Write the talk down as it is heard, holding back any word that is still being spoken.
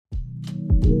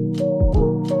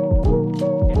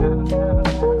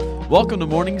Welcome to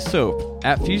Morning Soap.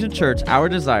 At Fusion Church, our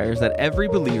desire is that every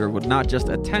believer would not just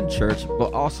attend church,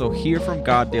 but also hear from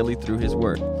God daily through His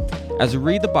Word. As we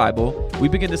read the Bible, we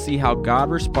begin to see how God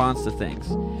responds to things.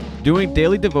 Doing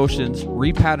daily devotions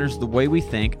repatterns the way we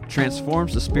think,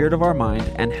 transforms the spirit of our mind,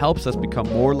 and helps us become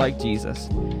more like Jesus.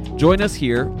 Join us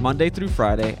here, Monday through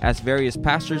Friday, as various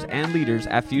pastors and leaders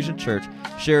at Fusion Church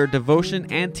share devotion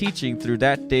and teaching through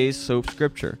that day's soap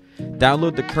scripture.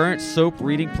 Download the current soap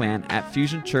reading plan at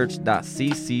fusionchurch.cc/soap.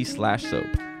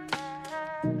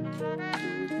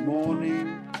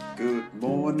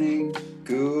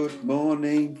 Good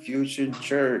morning, Fusion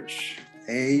Church.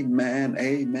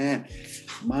 Amen.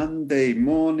 Monday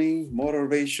morning,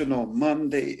 Motivational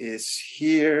Monday is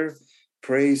here.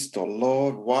 Praise the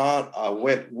Lord. What a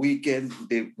wet weekend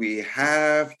did we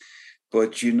have.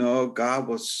 But you know, God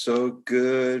was so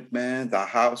good, man. The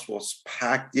house was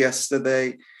packed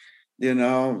yesterday. You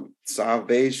know,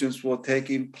 salvations were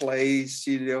taking place.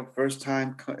 You know, first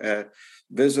time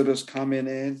visitors coming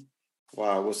in.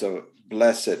 Wow, it was a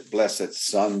blessed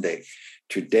Sunday.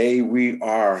 Today we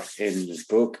are in the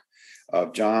book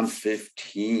of John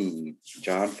 15,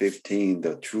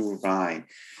 the true vine.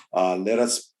 Let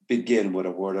us begin with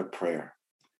a word of prayer.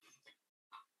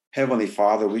 Heavenly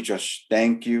Father, we just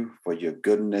thank you for your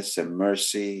goodness and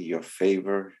mercy, your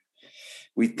favor.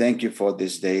 We thank you for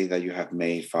this day that you have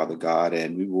made, Father God,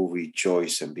 and we will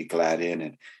rejoice and be glad in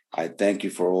it. I thank you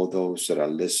for all those that are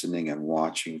listening and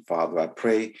watching, Father. I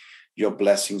pray your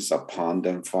blessings upon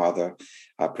them, Father.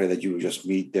 I pray that you will just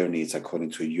meet their needs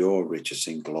according to your riches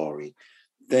and glory.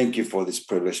 Thank you for this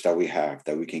privilege that we have,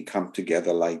 that we can come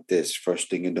together like this first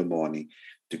thing in the morning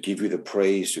to give you the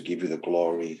praise, to give you the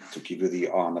glory, to give you the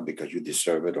honor because you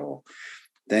deserve it all.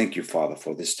 Thank you, Father,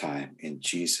 for this time. In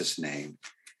Jesus' name,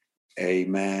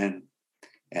 amen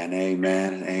and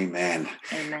amen and amen.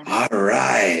 All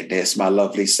right. There's my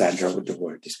lovely Sandra with the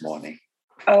word this morning.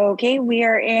 Okay, we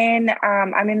are I'm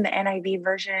in the NIV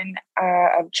version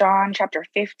of John chapter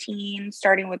 15,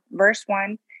 starting with verse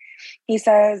 1. He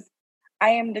says, I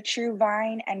am the true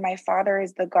vine and my Father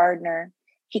is the gardener.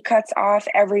 He cuts off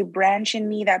every branch in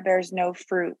me that bears no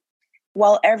fruit,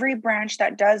 while every branch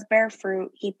that does bear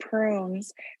fruit, he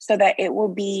prunes so that it will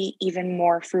be even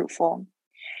more fruitful.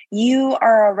 You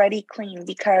are already clean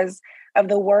because of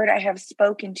the word I have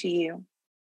spoken to you.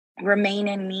 Remain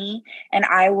in me, and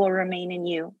I will remain in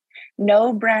you.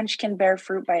 No branch can bear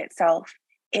fruit by itself.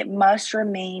 It must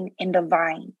remain in the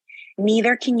vine.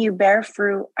 Neither can you bear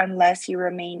fruit unless you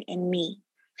remain in me.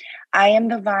 I am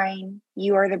the vine,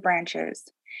 you are the branches.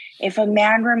 If a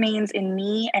man remains in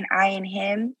me and I in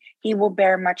him, he will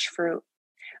bear much fruit.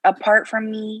 Apart from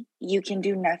me, you can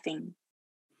do nothing.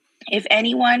 If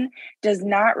anyone does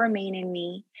not remain in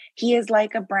me, he is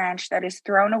like a branch that is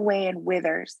thrown away and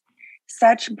withers.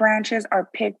 Such branches are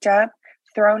picked up,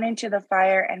 thrown into the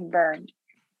fire, and burned.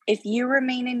 If you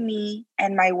remain in me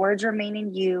and my words remain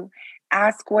in you,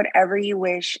 ask whatever you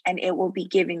wish and it will be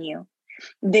given you.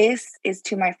 This is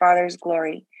to my Father's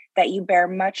glory, that you bear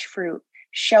much fruit,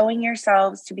 showing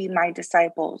yourselves to be my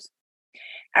disciples.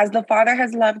 As the Father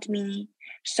has loved me,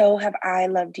 so have I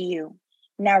loved you.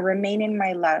 Now remain in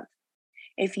my love.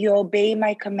 If you obey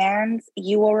my commands,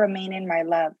 you will remain in my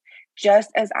love, just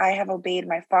as I have obeyed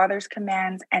my Father's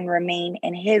commands and remain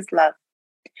in his love.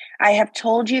 I have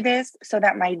told you this so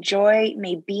that my joy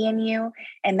may be in you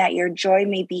and that your joy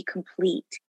may be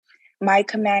complete. My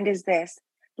command is this: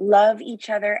 love each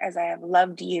other as I have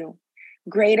loved you.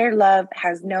 Greater love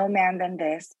has no man than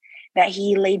this, that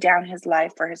he lay down his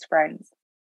life for his friends.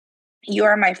 You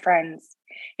are my friends.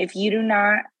 If you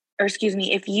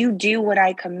do what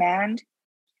I command.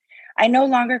 I no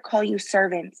longer call you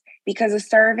servants, because a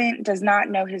servant does not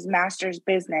know his master's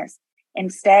business.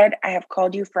 Instead, I have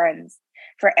called you friends.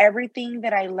 For everything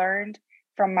that I learned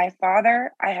from my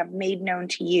Father, I have made known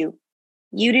to you.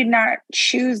 You did not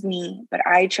choose me, but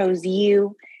I chose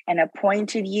you and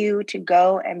appointed you to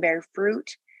go and bear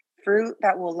fruit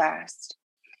that will last.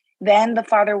 Then the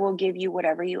Father will give you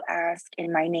whatever you ask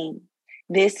in my name.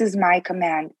 This is my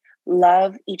command: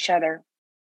 love each other.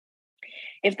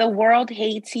 If the world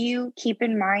hates you, keep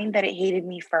in mind that it hated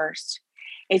me first.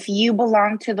 If you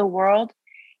belong to the world,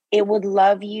 it would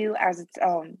love you as its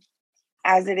own.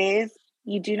 As it is,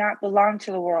 you do not belong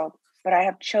to the world, but I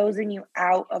have chosen you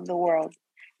out of the world.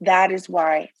 That is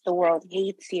why the world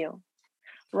hates you.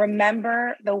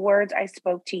 Remember the words I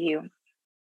spoke to you.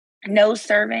 No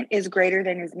servant is greater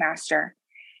than his master.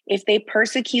 If they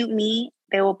persecute me,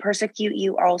 they will persecute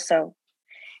you also.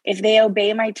 If they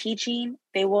obey my teaching,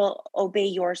 they will obey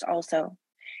yours also.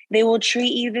 They will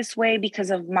treat you this way because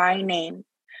of my name,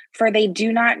 for they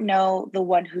do not know the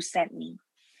one who sent me.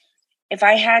 If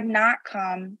I had not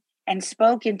come and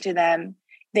spoken to them,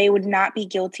 they would not be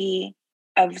guilty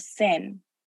of sin.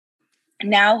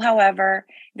 Now, however,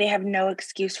 they have no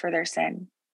excuse for their sin.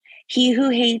 He who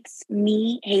hates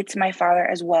me hates my Father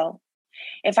as well.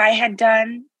 If I had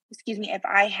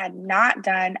not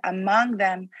done among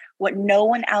them what no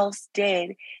one else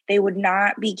did, they would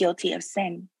not be guilty of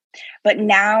sin. But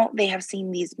now they have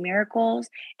seen these miracles,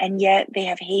 and yet they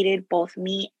have hated both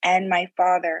me and my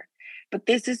Father. But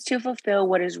this is to fulfill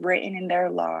what is written in their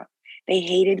law. They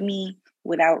hated me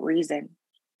without reason.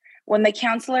 When the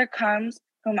counselor comes,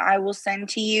 whom I will send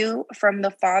to you from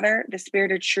the Father, the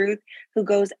Spirit of truth, who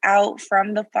goes out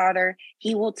from the Father,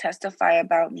 he will testify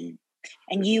about me.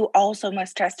 And you also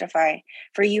must testify,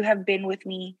 for you have been with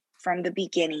me from the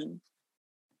beginning.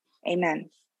 Amen.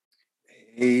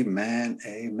 Amen.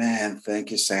 Amen. Thank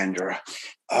you, Sandra.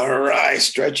 All right,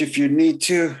 stretch if you need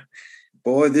to.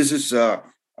 Boy, this is a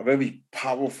very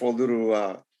powerful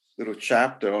little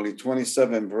chapter, only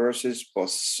 27 verses, but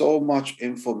so much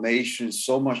information,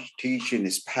 so much teaching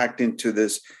is packed into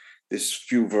this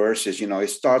few verses. You know, it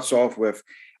starts off with,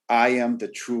 I am the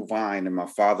true vine, and my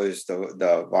Father is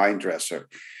the vine dresser.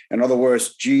 In other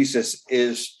words, Jesus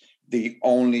is the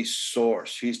only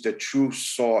source. He's the true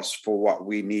source for what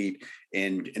we need.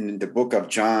 In the book of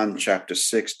John, chapter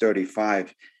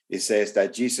 6:35, it says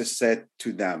that Jesus said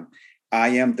to them, I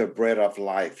am the bread of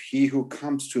life. He who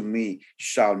comes to me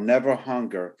shall never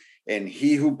hunger, and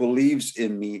he who believes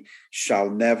in me shall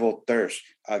never thirst.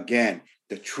 Again,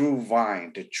 the true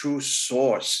vine, the true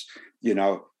source,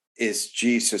 is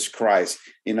Jesus Christ.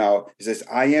 It says,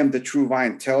 I am the true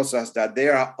vine, tells us that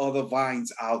there are other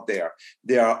vines out there.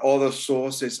 There are other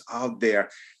sources out there,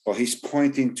 but he's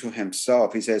pointing to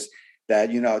himself. He says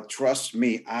that, trust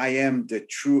me, I am the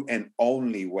true and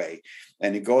only way.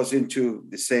 And it goes into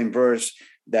the same verse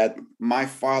that my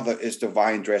Father is the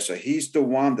vine dresser. He's the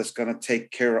one that's going to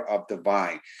take care of the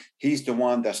vine. He's the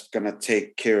one that's going to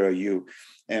take care of you.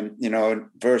 And,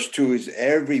 verse 2 is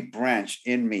every branch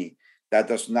in me that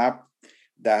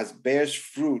bears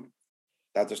fruit,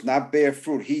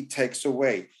 he takes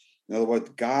away. In other words,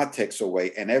 God takes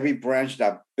away. And every branch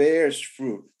that bears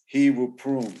fruit, he will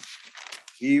prune.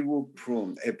 He will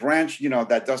prune. A branch,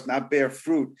 that does not bear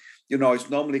fruit, it's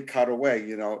normally cut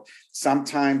away.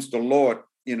 Sometimes the Lord,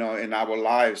 in our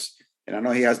lives, and I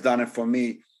know he has done it for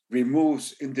me,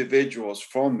 removes individuals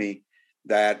from me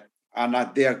that are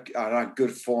not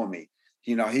good for me.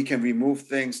 He can remove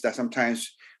things that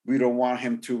sometimes we don't want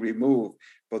him to remove,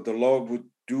 but the Lord would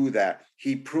do that.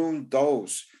 He pruned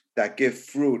those that give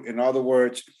fruit. In other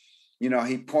words,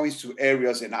 he points to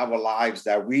areas in our lives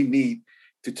that we need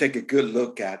to take a good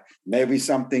look at. Maybe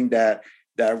something that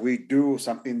we do,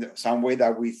 some way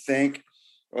that we think,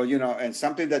 or, and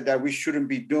something that we shouldn't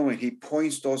be doing. He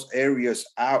points those areas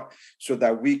out so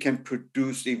that we can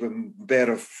produce even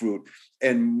better fruit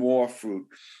and more fruit.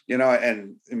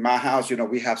 And in my house,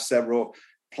 we have several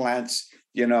plants,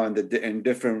 in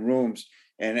different rooms.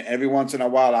 And every once in a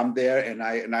while I'm there and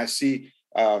I see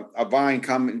a vine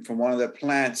coming from one of the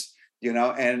plants,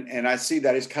 and I see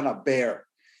that it's kind of bare.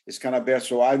 It's kind of bare.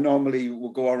 So I normally will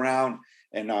go around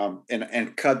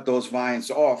and cut those vines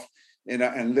off,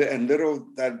 and little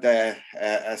that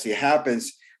as it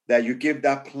happens, that you give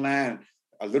that plant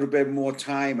a little bit more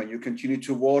time and you continue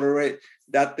to water it,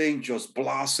 that thing just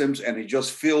blossoms and it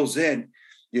just fills in,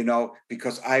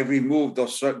 because I removed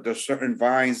those certain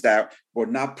vines that were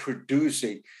not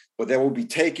producing, but they will be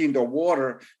taking the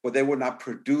water, but they were not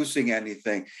producing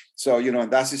anything. So,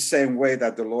 and that's the same way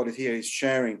that the Lord here is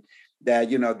sharing that,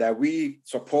 that we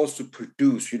supposed to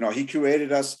produce. He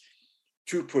created us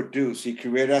to produce. He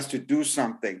created us to do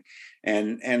something.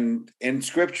 And in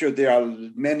scripture, there are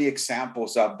many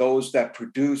examples of those that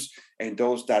produced and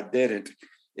those that didn't,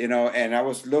 and I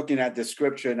was looking at the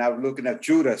scripture and I was looking at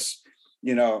Judas.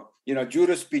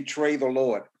 Judas betrayed the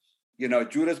Lord.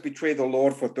 Judas betrayed the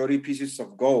Lord for 30 pieces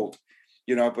of gold.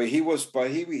 But he was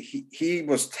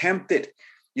tempted,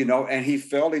 and he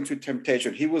fell into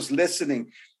temptation. He was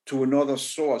listening to another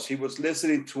source. He was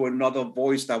listening to another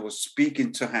voice that was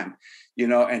speaking to him,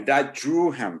 and that drew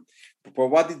him. But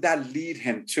what did that lead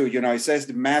him to? It says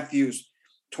in Matthew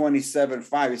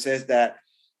 27:5, it says that,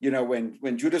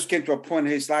 when Judas came to a point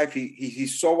in his life, he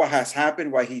saw what has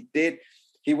happened, what he did.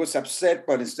 He was upset,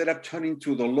 but instead of turning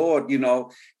to the Lord,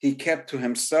 he kept to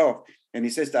himself. And he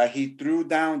says that he threw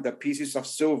down the pieces of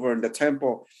silver in the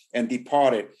temple and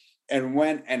departed and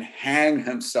went and hanged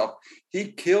himself.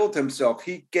 He killed himself.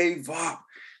 He gave up,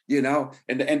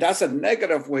 and that's a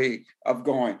negative way of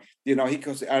going,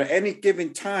 because at any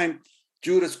given time,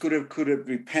 Judas could have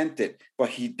repented, but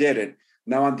he didn't.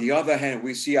 Now, on the other hand,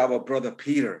 we see our brother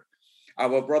Peter.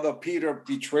 our brother Peter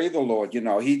betrayed the Lord.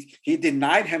 He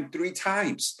denied him 3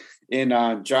 times in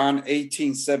John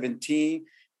 18:17,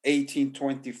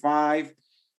 18:25,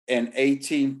 and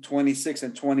 18:26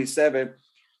 and 27.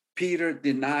 Peter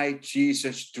denied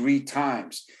Jesus 3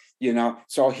 times,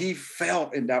 so he fell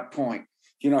in that point.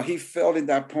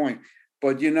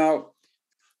 But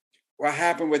what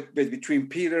happened between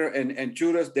Peter and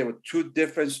Judas, there were 2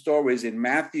 different stories. In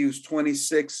Matthew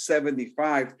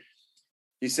 26:75,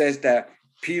 he says that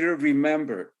Peter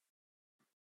remembered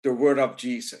the word of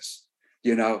Jesus,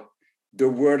 the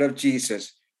word of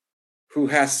Jesus, who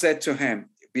has said to him,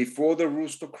 before the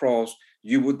rooster crows,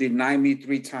 you will deny me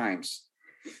 3 times.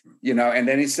 And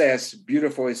then he says,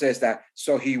 beautiful, he says that,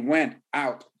 so he went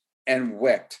out and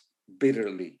wept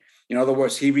bitterly. In other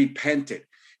words, he repented.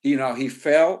 He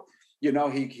fell, he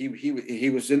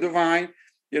was in the vine,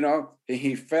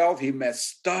 he fell, he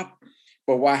messed up.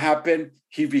 But what happened?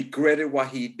 He regretted what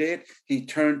he did. He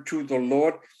turned to the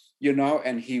Lord,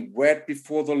 and he wept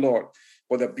before the Lord.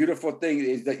 But the beautiful thing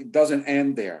is that it doesn't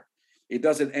end there. It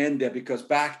doesn't end there, because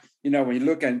back, when you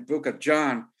look at the book of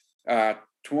John,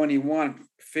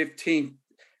 21:15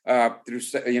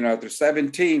 through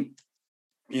 17,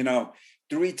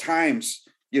 3 times,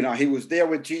 he was there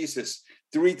with Jesus.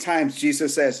 3 times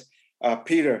Jesus says,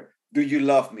 Peter, do you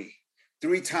love me?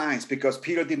 3 times, because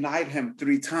Peter denied him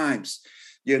 3 times.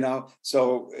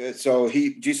 So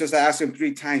Jesus asked him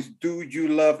 3 times, do you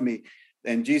love me?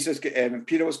 And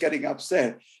Peter was getting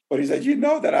upset, but he said,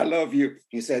 that I love you.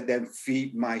 He said, then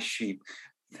feed my sheep.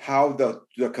 How the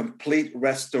complete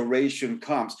restoration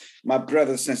comes. My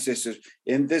brothers and sisters,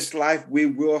 in this life, we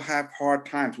will have hard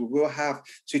times. We will have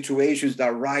situations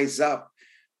that rise up.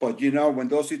 But, when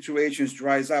those situations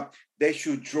rise up, they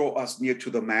should draw us near to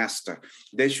the Master.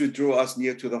 They should draw us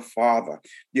near to the Father,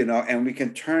 and we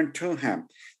can turn to him,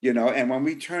 and when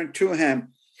we turn to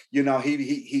him,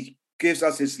 he gives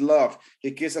us his love. He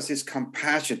gives us his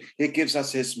compassion. He gives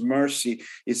us his mercy.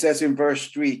 It says in verse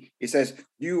 3, it says,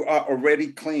 you are already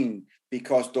clean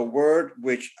because the word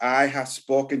which I have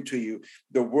spoken to you,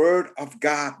 the word of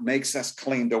God makes us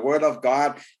clean. The word of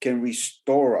God can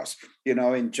restore us.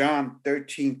 In John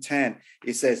 13:10,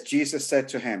 it says, Jesus said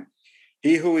to him,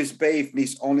 he who is bathed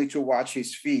needs only to wash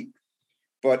his feet,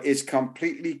 but is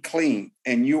completely clean,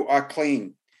 and you are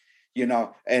clean.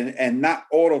 And not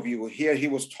all of you. Here he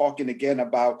was talking again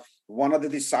about one of the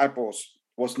disciples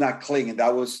was not clean, and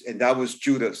that was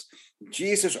Judas.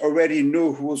 Jesus already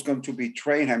knew who was going to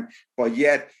betray him, but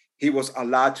yet he was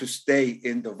allowed to stay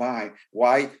in the vine.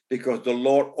 Why? Because the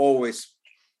Lord always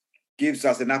gives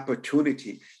us an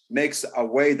opportunity, makes a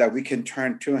way that we can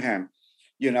turn to him.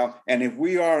 And if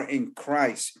we are in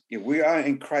Christ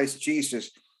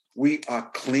Jesus, we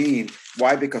are clean.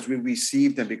 Why? Because we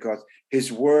received him, because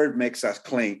his word makes us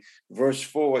clean. Verse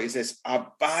 4, it says,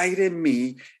 abide in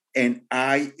me and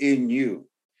I in you.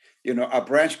 A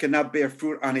branch cannot bear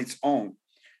fruit on its own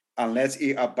unless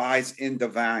it abides in the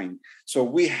vine. So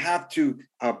we have to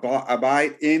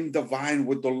abide in the vine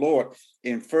with the Lord.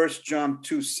 In 1 John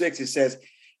 2:6, it says,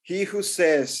 he who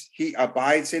says he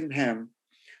abides in him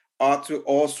ought to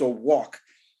also walk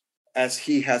as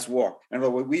he has walked. And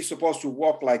we're supposed to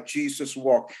walk like Jesus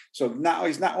walked. So now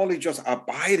it's not only just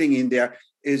abiding in there,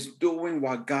 it's doing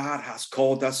what God has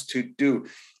called us to do.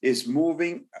 It's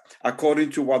moving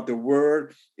according to what the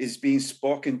word is being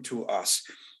spoken to us.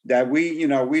 That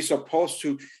we're supposed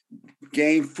to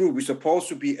gain fruit. We're supposed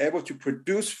to be able to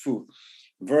produce fruit.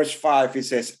 Verse 5, it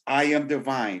says, I am the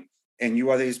vine and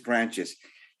you are his branches.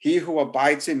 He who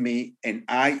abides in me and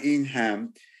I in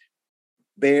him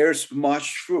bears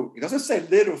much fruit. It doesn't say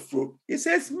little fruit. It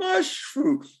says much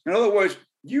fruit. In other words,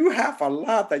 you have a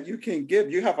lot that you can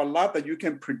give. You have a lot that you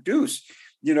can produce,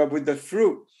 with the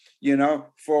fruit,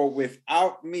 for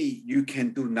without me, you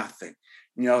can do nothing.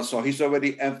 So he's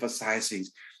already emphasizing,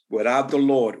 without the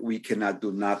Lord, we cannot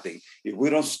do nothing. If we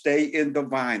don't stay in the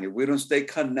vine, if we don't stay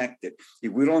connected,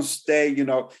 if we don't stay,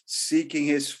 seeking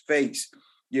his face,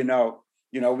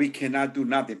 we cannot do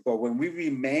nothing. But when we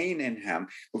remain in him,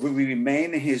 when we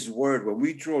remain in his word, when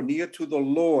we draw near to the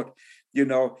Lord,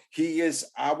 he is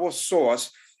our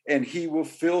source and he will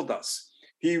fill us.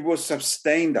 He will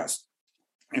sustain us.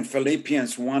 In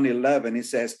Philippians 1:11, it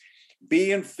says,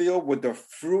 being filled with the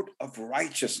fruit of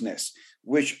righteousness,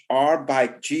 which are by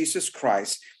Jesus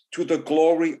Christ, to the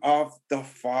glory of the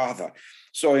Father.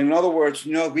 So in other words,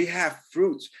 we have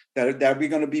fruits that we're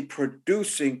going to be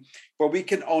producing, but we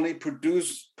can only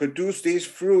produce these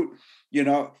fruit,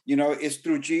 it's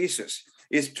through Jesus.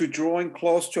 is to drawing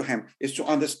close to him, is to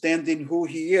understanding who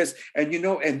he is. And,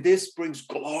 and this brings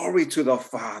glory to the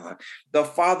Father. The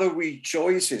Father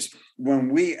rejoices when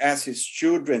we as his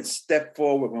children step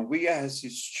forward, when we as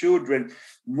his children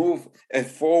move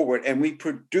forward and we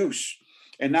produce.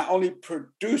 And not only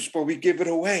produce, but we give it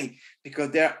away, because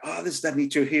there are others that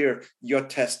need to hear your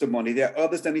testimony. There are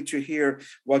others that need to hear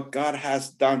what God has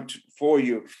done for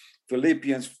you.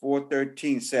 Philippians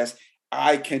 4:13 says,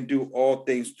 I can do all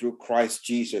things through Christ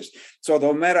Jesus. So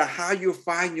no matter how you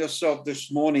find yourself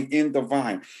this morning in the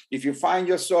vine, if you find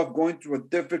yourself going through a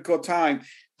difficult time,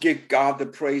 give God the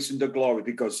praise and the glory,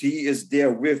 because he is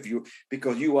there with you,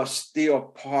 because you are still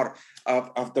part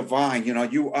of the vine.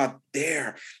 You are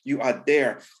there. You are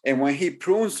there. And when he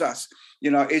prunes us,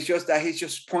 it's just that he's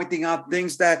just pointing out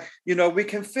things that, we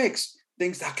can fix,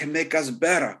 things that can make us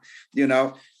better.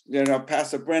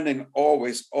 Pastor Brendan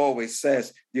always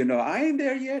says, I ain't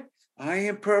there yet. I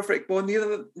ain't perfect. Well,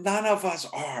 none of us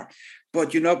are.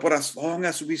 But as long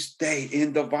as we stay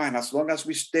in the vine, as long as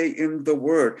we stay in the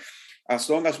word, as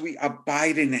long as we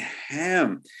abide in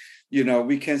him,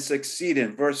 we can succeed.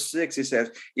 In verse 6, it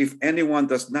says, if anyone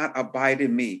does not abide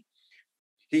in me,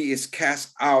 he is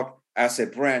cast out as a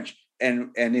branch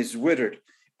and is withered,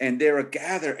 and they are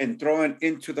gathered and thrown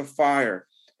into the fire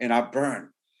and are burned.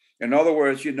 In other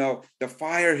words, the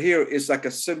fire here is like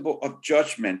a symbol of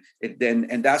judgment.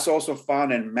 And that's also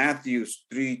found in Matthew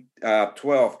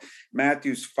 3:12,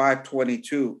 Matthew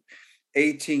 5:22,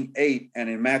 18:8, and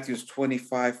in Matthew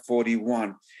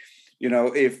 25:41.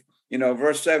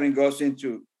 Verse 7 goes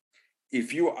into,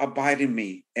 if you abide in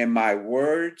me and my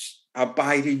words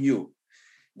abide in you.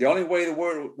 The only way the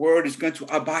word is going to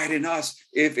abide in us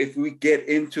if we get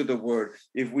into the word,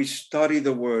 if we study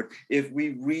the word, if we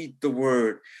read the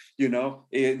word. The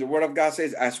word of God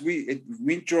says, as we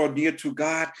draw near to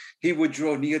God, he will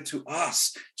draw near to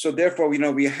us. So therefore,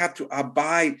 we have to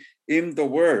abide in the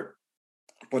word.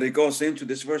 But it goes into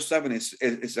this verse 7.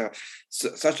 It's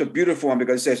such a beautiful one,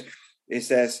 because it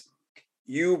says,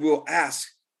 you will ask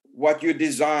what you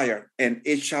desire, and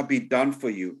it shall be done for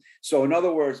you. So in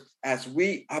other words, as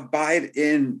we abide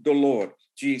in the Lord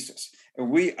Jesus, and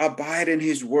we abide in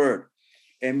his word,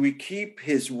 and we keep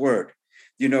his word,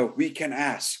 we can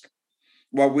ask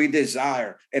what we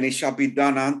desire, and it shall be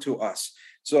done unto us.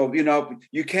 So,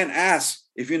 you can't ask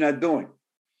if you're not doing.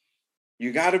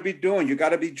 You got to be doing. You got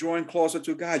to be drawing closer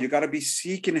to God. You got to be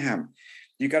seeking him.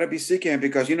 You got to be seeking him,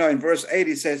 because, in verse 8,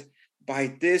 it says,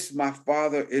 by this my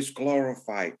Father is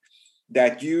glorified,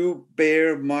 that you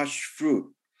bear much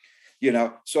fruit.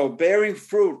 So bearing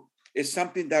fruit is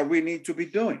something that we need to be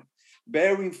doing.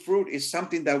 Bearing fruit is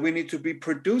something that we need to be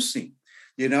producing.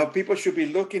 People should be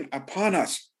looking upon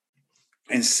us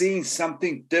and seeing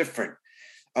something different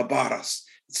about us,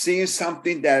 seeing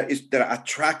something that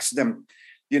attracts them,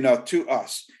 to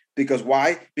us. Because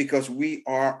why? Because we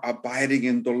are abiding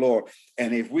in the Lord.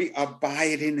 And if we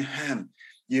abide in him,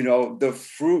 the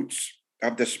fruits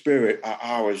of the Spirit are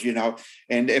ours,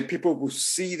 and people will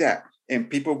see that, and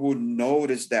people will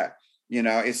notice that.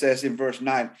 It says in verse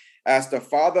 9, as the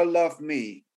Father loved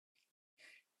me,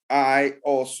 I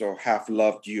also have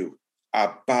loved you.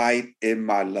 Abide in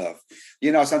my love.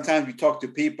 Sometimes we talk to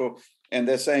people and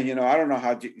they're saying, I don't know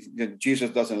how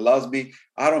Jesus doesn't love me.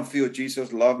 I don't feel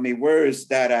Jesus loved me. Where is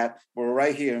that at? Well,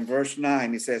 right here in verse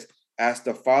 9, it says, as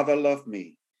the Father loved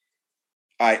me,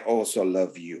 I also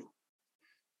love you.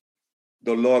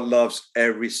 The Lord loves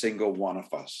every single one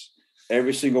of us.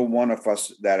 Every single one of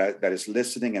us that is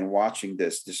listening and watching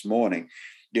this morning.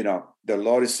 The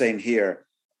Lord is saying here,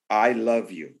 I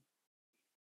love you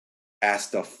as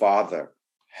the Father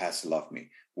has loved me.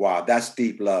 Wow, that's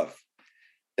deep love.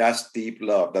 That's deep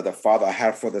love that the Father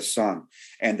had for the Son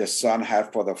and the Son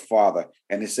had for the Father.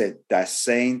 And he said that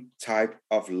same type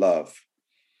of love,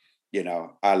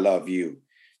 I love you.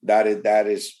 That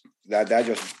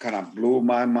just kind of blew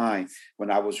my mind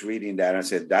when I was reading that. I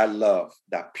said, that love,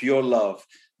 that pure love,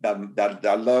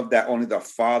 that love that only the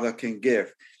Father can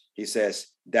give. He says,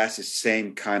 that's the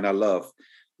same kind of love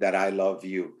that I love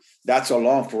you. That's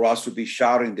alone for us to be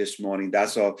shouting this morning.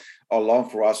 That's alone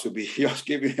for us to be just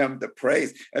giving him the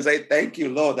praise and say, thank you,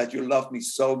 Lord, that you love me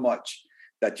so much,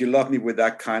 that you love me with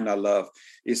that kind of love.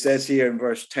 It says here in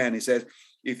verse 10, it says,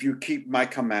 if you keep my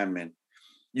commandment,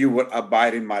 you will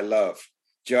abide in my love,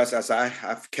 just as I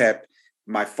have kept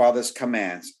my Father's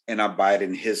commands and abide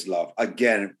in his love.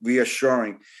 Again,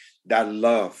 reassuring that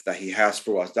love that he has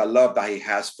for us, that love that he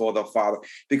has for the Father.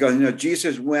 Because,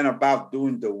 Jesus went about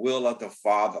doing the will of the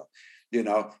Father,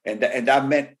 and that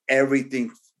meant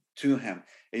everything to him,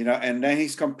 and then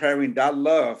he's comparing that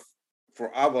love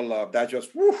for our love. That just,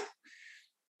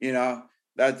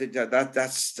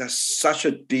 That's such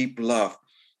a deep love.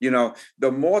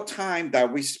 The more time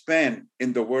that we spend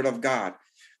in the Word of God,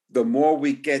 the more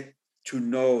we get to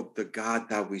know the God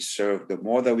that we serve, the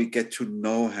more that we get to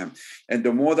know him. And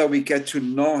the more that we get to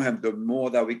know him, the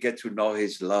more that we get to know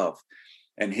his love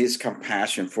and his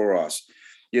compassion for us.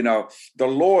 The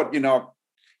Lord,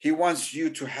 he wants you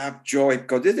to have joy,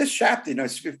 because this chapter,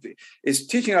 is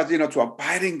teaching us, to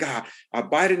abide in God,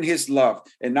 abide in his love.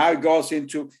 And now it goes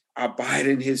into abide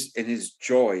in his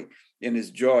joy,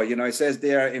 It says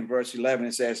there in verse 11,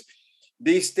 it says,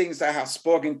 these things I have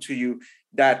spoken to you,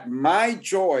 that my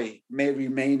joy may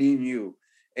remain in you,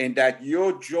 and that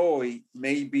your joy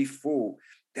may be full.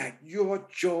 That your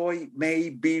joy may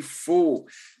be full.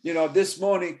 This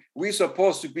morning, we're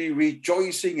supposed to be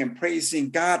rejoicing and praising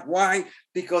God. Why?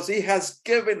 Because he has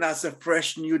given us a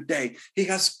fresh new day. He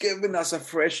has given us a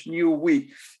fresh new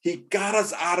week. He got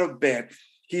us out of bed.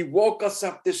 He woke us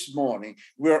up this morning.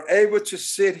 We're able to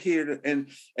sit here and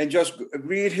just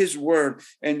read his word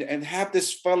and have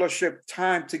this fellowship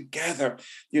time together,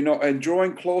 and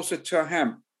drawing closer to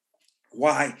him.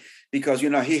 Why? Because,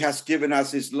 he has given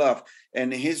us his love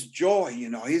and his joy,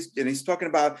 he's talking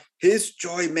about his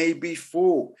joy may be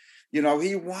full. He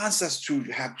wants us to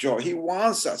have joy. He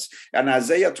wants us. And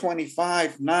Isaiah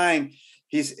 25:9,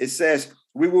 it says,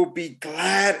 we will be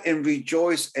glad and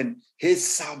rejoice in his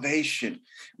salvation.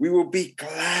 We will be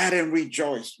glad and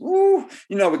rejoice. Woo!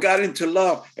 We got into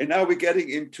love, and now we're getting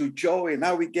into joy, and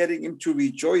now we're getting into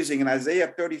rejoicing. In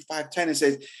Isaiah 35:10, it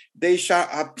says, they shall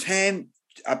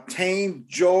obtain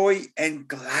joy and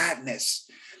gladness.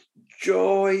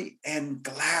 Joy and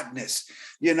gladness.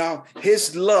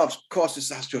 His love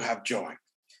causes us to have joy.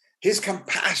 His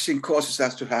compassion causes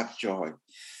us to have joy.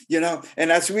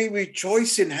 And as we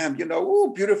rejoice in him,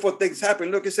 beautiful things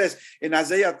happen. Look, it says in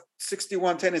Isaiah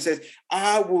 61:10, it says,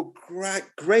 I will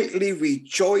greatly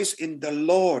rejoice in the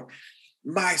Lord.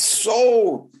 My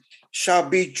soul shall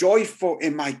be joyful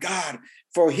in my God,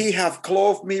 for he hath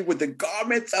clothed me with the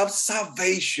garments of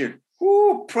salvation.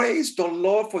 Ooh, praise the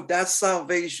Lord for that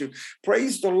salvation.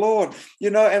 Praise the Lord.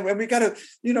 And we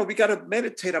gotta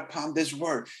meditate upon this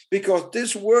word, because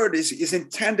this word is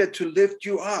intended to lift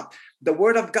you up. The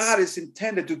word of God is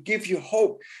intended to give you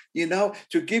hope,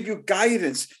 to give you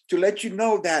guidance, to let you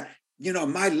know that,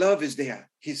 my love is there.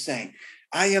 He's saying,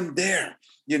 I am there.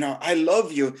 I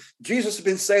love you. Jesus has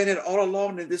been saying it all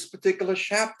along in this particular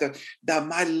chapter, that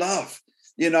my love,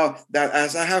 that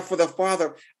as I have for the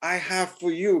Father, I have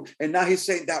for you. And now he's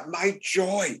saying that my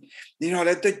joy,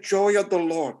 that the joy of the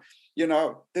Lord,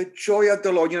 the joy of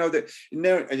the Lord,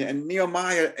 in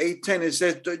Nehemiah 8:10, it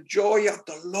says, the joy of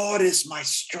the Lord is my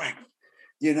strength.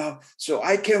 So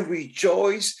I can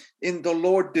rejoice in the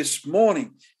Lord this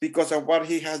morning because of what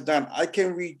he has done. I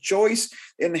can rejoice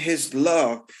in his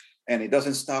love. And it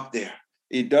doesn't stop there.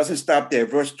 It doesn't stop there.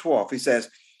 Verse 12, he says,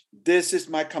 this is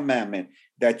my commandment,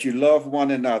 that you love one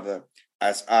another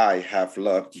as I have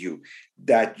loved you.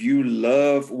 That you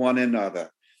love one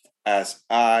another as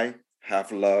I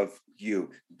have loved you.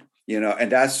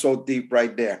 And that's so deep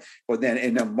right there. But then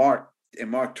in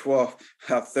Mark 12,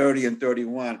 30 and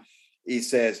 31, he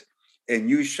says, and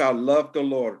you shall love the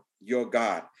Lord your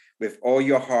God with all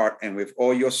your heart and with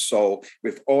all your soul,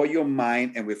 with all your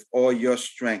mind and with all your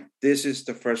strength. This is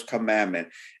the first commandment.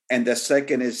 And the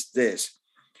second is this,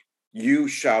 you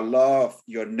shall love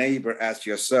your neighbor as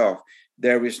yourself.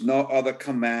 There is no other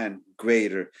command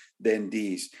greater than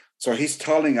these. So he's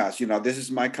telling us, this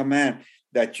is my command,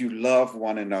 that you love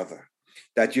one another,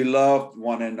 that you love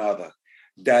one another,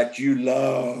 that you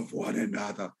love one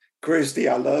another. Christy,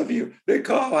 I love you.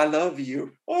 Nicole, I love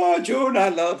you. Oh, June, I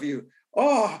love you.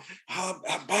 Oh,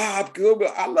 Bob,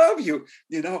 Gilbert, I love you.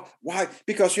 Why?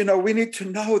 Because, we need to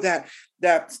know that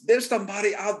there's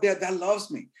somebody out there that loves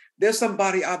me. There's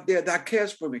somebody out there that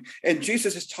cares for me. And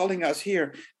Jesus is telling us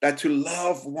here that to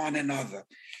love one another.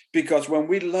 Because when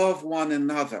we love one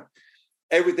another,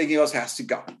 everything else has to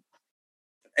go.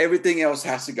 Everything else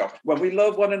has to go. When we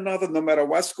love one another, no matter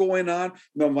what's going on,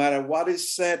 no matter what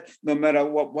is said, no matter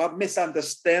what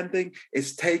misunderstanding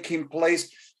is taking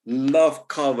place, love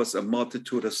covers a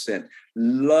multitude of sin.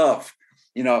 Love,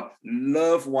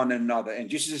 love one another. And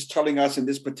Jesus is telling us in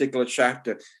this particular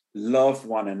chapter, love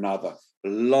one another.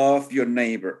 Love your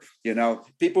neighbor.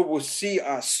 People will see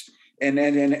us. And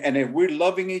if we're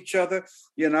loving each other,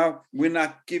 we're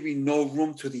not giving no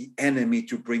room to the enemy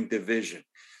to bring division.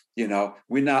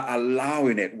 We're not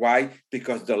allowing it. Why?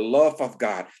 Because the love of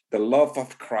God, the love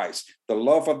of Christ, the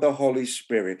love of the Holy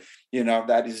Spirit,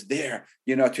 that is there,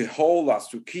 to hold us,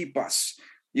 to keep us,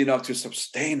 to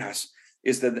sustain us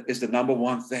is the number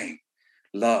one thing.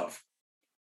 Love.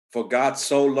 For God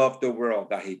so loved the world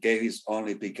that he gave his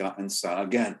only begotten son.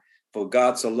 Again, for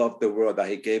God so loved the world that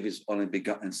he gave his only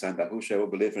begotten son, that whosoever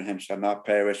believe in him shall not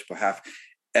perish, but have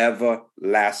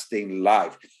everlasting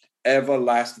life.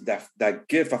 Everlasting, that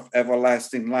gift of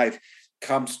everlasting life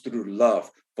comes through love,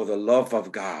 for the love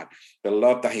of God, the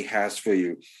love that he has for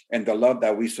you, and the love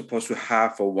that we're supposed to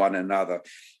have for one another.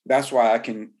 That's why I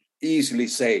can easily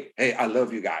say, hey, I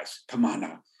love you guys. Come on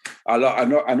now.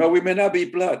 I know we may not be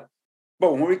blood,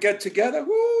 but when we get together,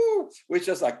 woo, we're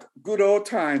just like good old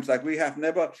times, like we have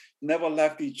never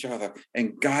left each other.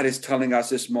 And God is telling us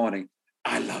this morning,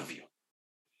 I love you.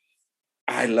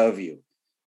 I love you.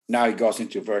 Now he goes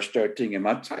into verse 13, and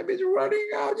my time is running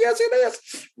out. Yes, it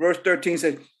is. Verse 13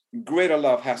 says, greater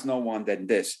love has no one than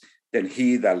this, than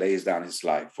he that lays down his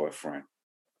life for a friend.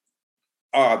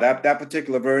 Oh, that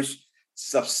particular verse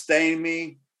sustained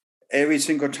me every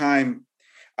single time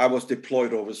I was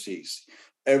deployed overseas.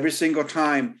 Every single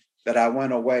time that I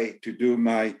went away to do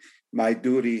my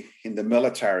duty in the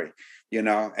military, and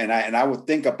I would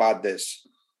think about this,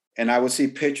 and I would see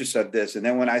pictures of this. And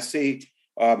then when I see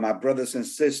my brothers and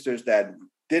sisters that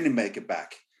didn't make it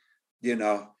back,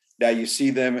 that you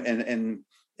see them in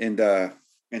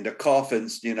the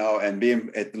coffins, and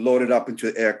being loaded up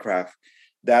into the aircraft,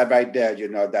 that right there,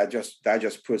 that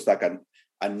just puts like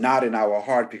a knot in our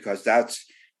heart, because that's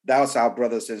our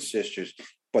brothers and sisters.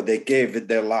 But they gave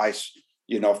their lives,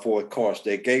 for a cause.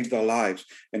 They gave their lives.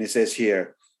 And it says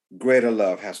here, greater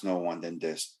love has no one than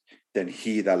this, than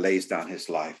he that lays down his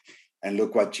life. And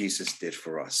look what Jesus did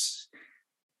for us.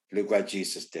 Look what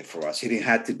Jesus did for us. He didn't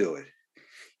have to do it.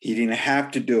 He didn't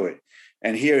have to do it.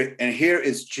 And here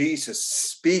is Jesus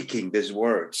speaking these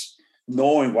words,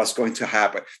 knowing what's going to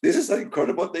happen. This is the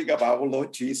incredible thing about our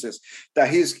Lord Jesus, that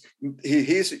he's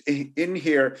in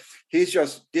here. He's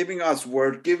just giving us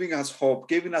word, giving us hope,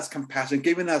 giving us compassion,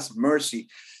 giving us mercy.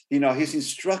 He's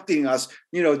instructing us,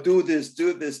 do this,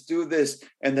 do this, do this.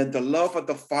 And then the love of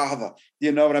the Father,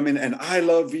 you know what I mean? And I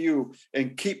love you,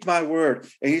 and keep my word.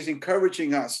 And he's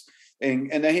encouraging us. And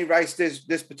then he writes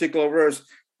this particular verse,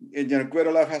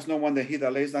 greater love has no one than he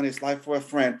that lays down his life for a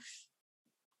friend.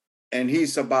 And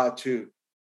he's about to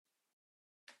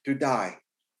die.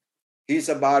 He's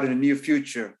about in the near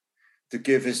future to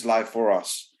give his life for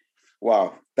us.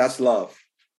 Wow, that's love.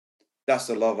 That's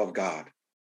the love of God.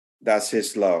 That's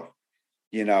his love,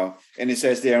 And it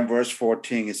says there in verse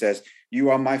 14, it says, you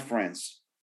are my friends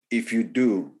if you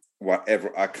do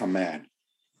whatever I command.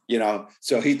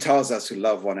 So he tells us to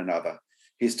love one another.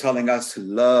 He's telling us to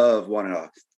love one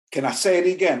another. Can I say it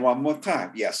again one more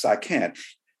time? Yes, I can.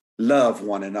 Love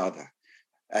one another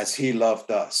as he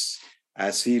loved us,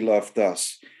 And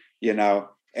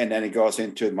then it goes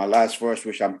into my last verse,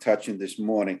 which I'm touching this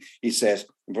morning. He says,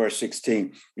 verse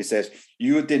 16, he says,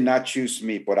 you did not choose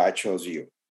me, but I chose you.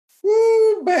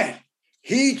 Woo, man.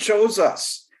 He chose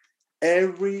us.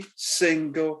 Every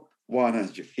single one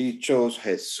of you. He chose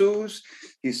Jesus.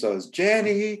 He chose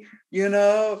Jenny,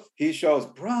 he chose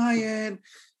Brian.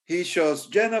 He chose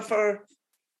Jennifer.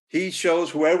 He shows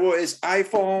whoever is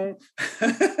iPhone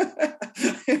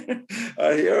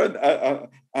here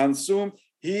on Zoom.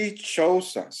 He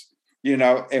chose us,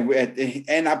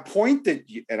 and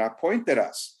appointed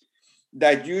us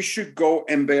that you should go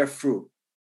and bear fruit.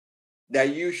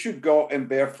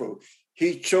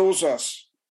 He chose us,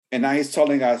 and now he's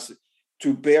telling us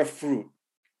to bear fruit.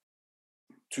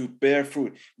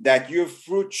 That your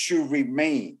fruit should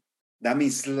remain. That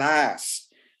means last,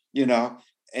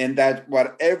 and that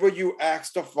whatever you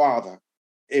ask the Father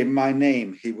in my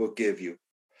name, he will give you.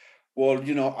 Well,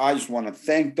 I just want to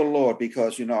thank the Lord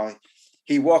because,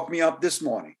 he woke me up this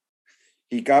morning.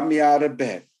 He got me out of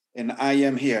bed, and I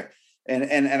am here.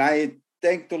 And I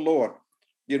thank the Lord,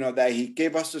 that he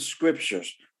gave us the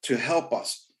scriptures to help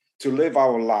us to live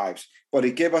our lives. But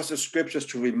he gave us the scriptures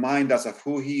to remind us of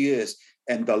who he is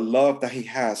and the love that he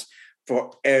has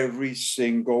for every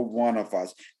single one of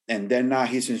us. And then now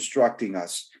he's instructing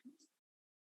us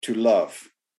to love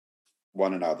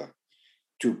one another,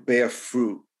 to bear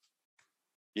fruit,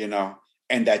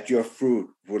 and that your fruit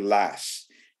will last,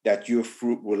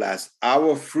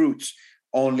 Our fruits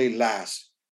only last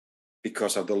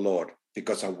because of the Lord,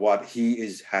 because of what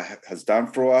he has done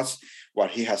for us,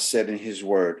 what he has said in his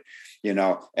word,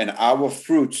 and our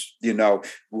fruits,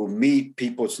 will meet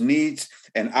people's needs,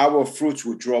 and our fruits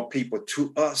will draw people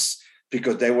to us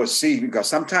because they will see, because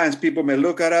sometimes people may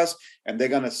look at us and they're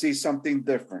going to see something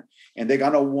different, and they're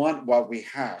going to want what we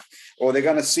have, or they're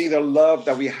going to see the love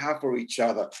that we have for each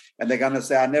other. And they're going to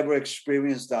say, I never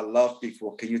experienced that love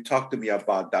before. Can you talk to me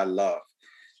about that love?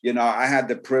 You know, I had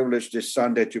the privilege this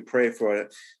Sunday to pray for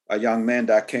a young man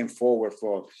that came forward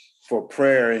for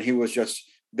prayer, and he was just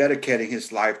dedicating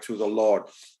his life to the Lord.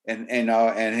 And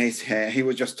he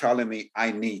was just telling me,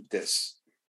 I need this.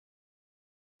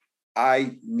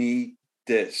 I need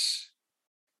this.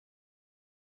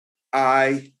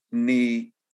 I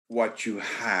need what you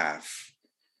have.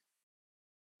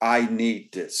 I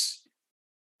need this,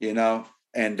 you know,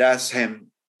 and that's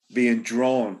him being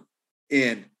drawn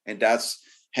in, and that's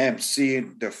him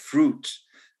seeing the fruit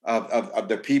of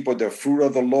the people, the fruit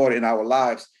of the Lord in our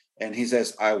lives. And he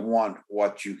says, I want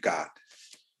what you got.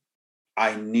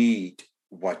 I need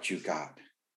what you got.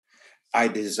 I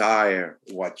desire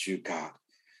what you got.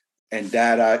 And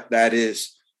that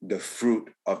is the fruit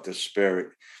of the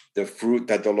Spirit, the fruit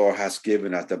that the Lord has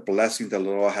given us, the blessing that the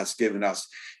Lord has given us,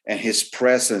 and his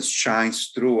presence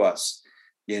shines through us,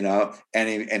 you know, and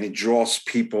it draws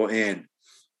people in,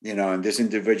 you know, and this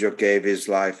individual gave his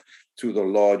life to the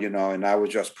Lord, you know, and I was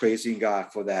just praising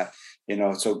God for that, you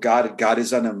know. So God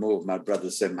is on the move, my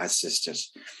brothers and my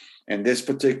sisters. And this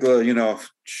particular, you know,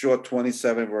 short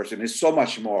 27 verse, and there's so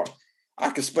much more. I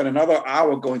could spend another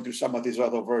hour going through some of these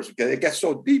other verses because it gets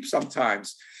so deep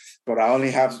sometimes, but I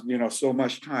only have, you know, so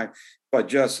much time. But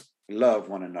just love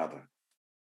one another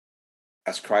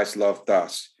as Christ loved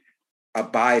us.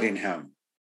 Abide in him.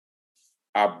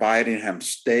 Abide in him.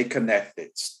 Stay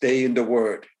connected. Stay in the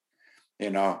word, you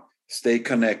know, stay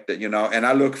connected, you know. And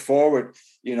I look forward,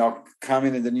 you know,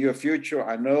 coming in the near future.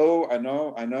 I know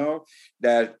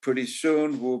that pretty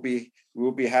soon we'll be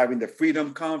having the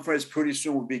Freedom Conference. Pretty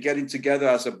soon we'll be getting together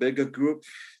as a bigger group,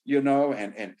 you know,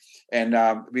 and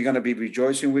we're going to be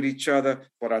rejoicing with each other.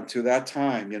 But until that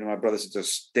time, you know, my brothers,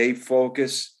 just stay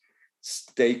focused,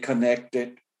 stay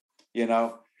connected, you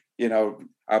know,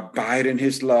 abide in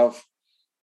his love,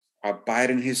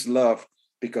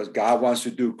 because God wants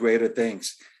to do greater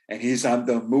things. And he's on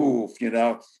the move, you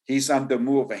know. He's on the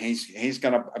move, and he's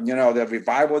gonna, you know, the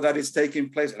revival that is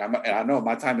taking place. And I know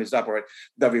my time is up, right?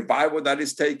 The revival that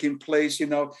is taking place, you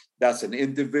know, that's an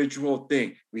individual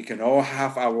thing. We can all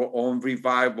have our own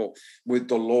revival with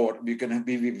the Lord. We can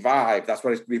be revived. That's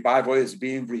what revival is,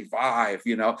 being revived.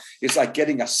 You know, it's like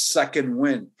getting a second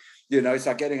wind. You know, it's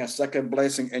like getting a second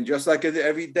blessing. And just like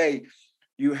every day,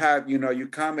 you have, you know, you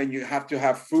come and you have to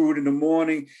have food in the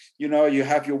morning, you know, you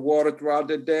have your water throughout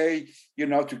the day, you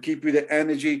know, to keep you the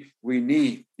energy we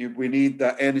need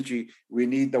the energy. We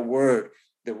need the word,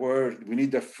 we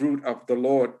need the fruit of the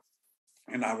Lord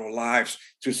in our lives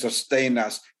to sustain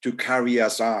us, to carry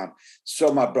us on.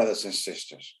 So my brothers and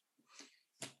sisters,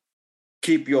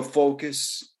 keep your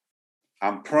focus.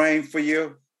 I'm praying for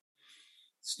you.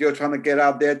 Still trying to get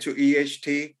out there to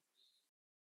EHT.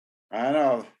 I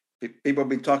know. People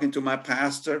be talking to my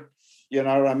pastor, you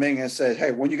know what I mean, and say,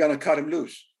 hey, when you going to cut him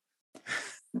loose?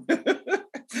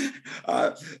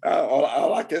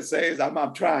 All I can say is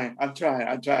I'm trying.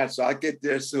 So I get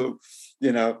there soon.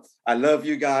 You know, I love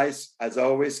you guys. As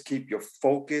always, keep your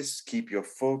focus.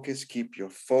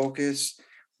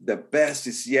 The best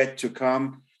is yet to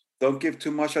come. Don't give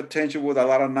too much attention with a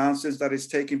lot of nonsense that is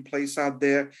taking place out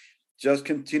there. Just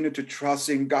continue to trust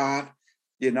in God,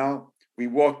 you know. We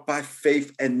walk by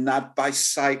faith and not by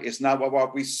sight. It's not about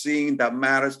what we're seeing that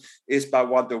matters. It's by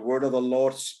what the word of the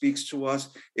Lord speaks to us.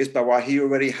 It's by what he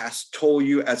already has told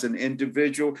you as an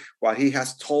individual, what he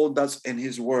has told us in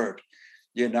his word,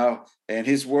 you know. And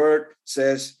his word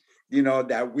says, you know,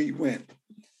 that we win.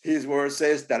 His word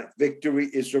says that victory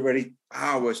is already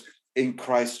ours in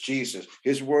Christ Jesus.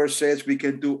 His word says we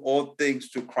can do all things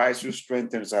through Christ who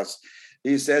strengthens us.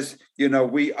 He says, you know,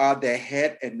 we are the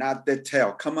head and not the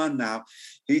tail. Come on now.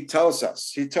 He tells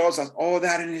us all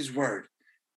that in his word.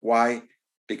 Why?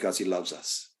 Because he loves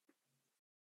us.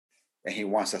 And he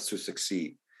wants us to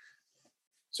succeed.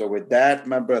 So with that,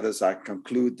 my brothers, I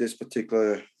conclude this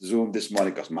particular Zoom this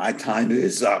morning because my time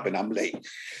is up and I'm late.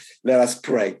 Let us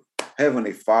pray.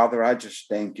 Heavenly Father, I just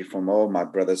thank you from all my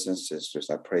brothers and sisters.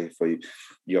 I pray for you,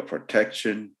 your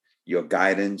protection, your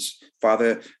guidance.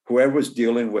 Father, whoever's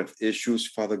dealing with issues,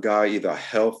 Father God, either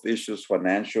health issues,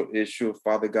 financial issues,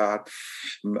 Father God,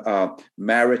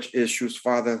 marriage issues,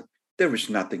 Father, there is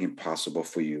nothing impossible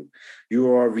for you.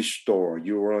 You are a restorer.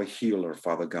 You are a healer,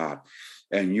 Father God.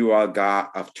 And you are God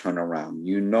of turnaround.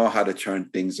 You know how to turn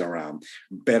things around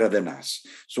better than us.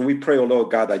 So we pray, oh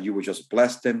Lord God, that you would just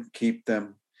bless them, keep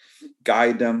them,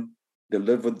 guide them,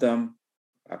 deliver them.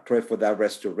 I pray for that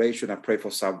restoration. I pray for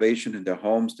salvation in their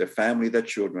homes, their family, their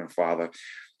children, Father.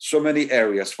 So many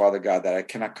areas, Father God, that I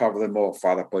cannot cover them all,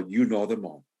 Father, but you know them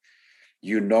all.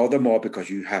 You know them all because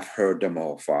you have heard them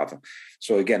all, Father.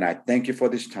 So again, I thank you for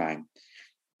this time.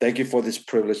 Thank you for this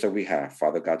privilege that we have,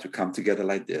 Father God, to come together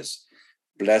like this.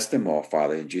 Bless them all,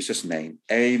 Father, in Jesus' name.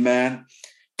 Amen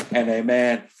and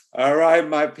amen. All right,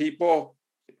 my people.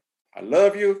 I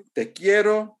love you. Te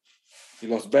quiero. Y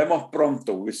los vemos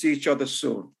pronto. We'll see each other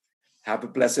soon. Have a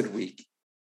blessed week.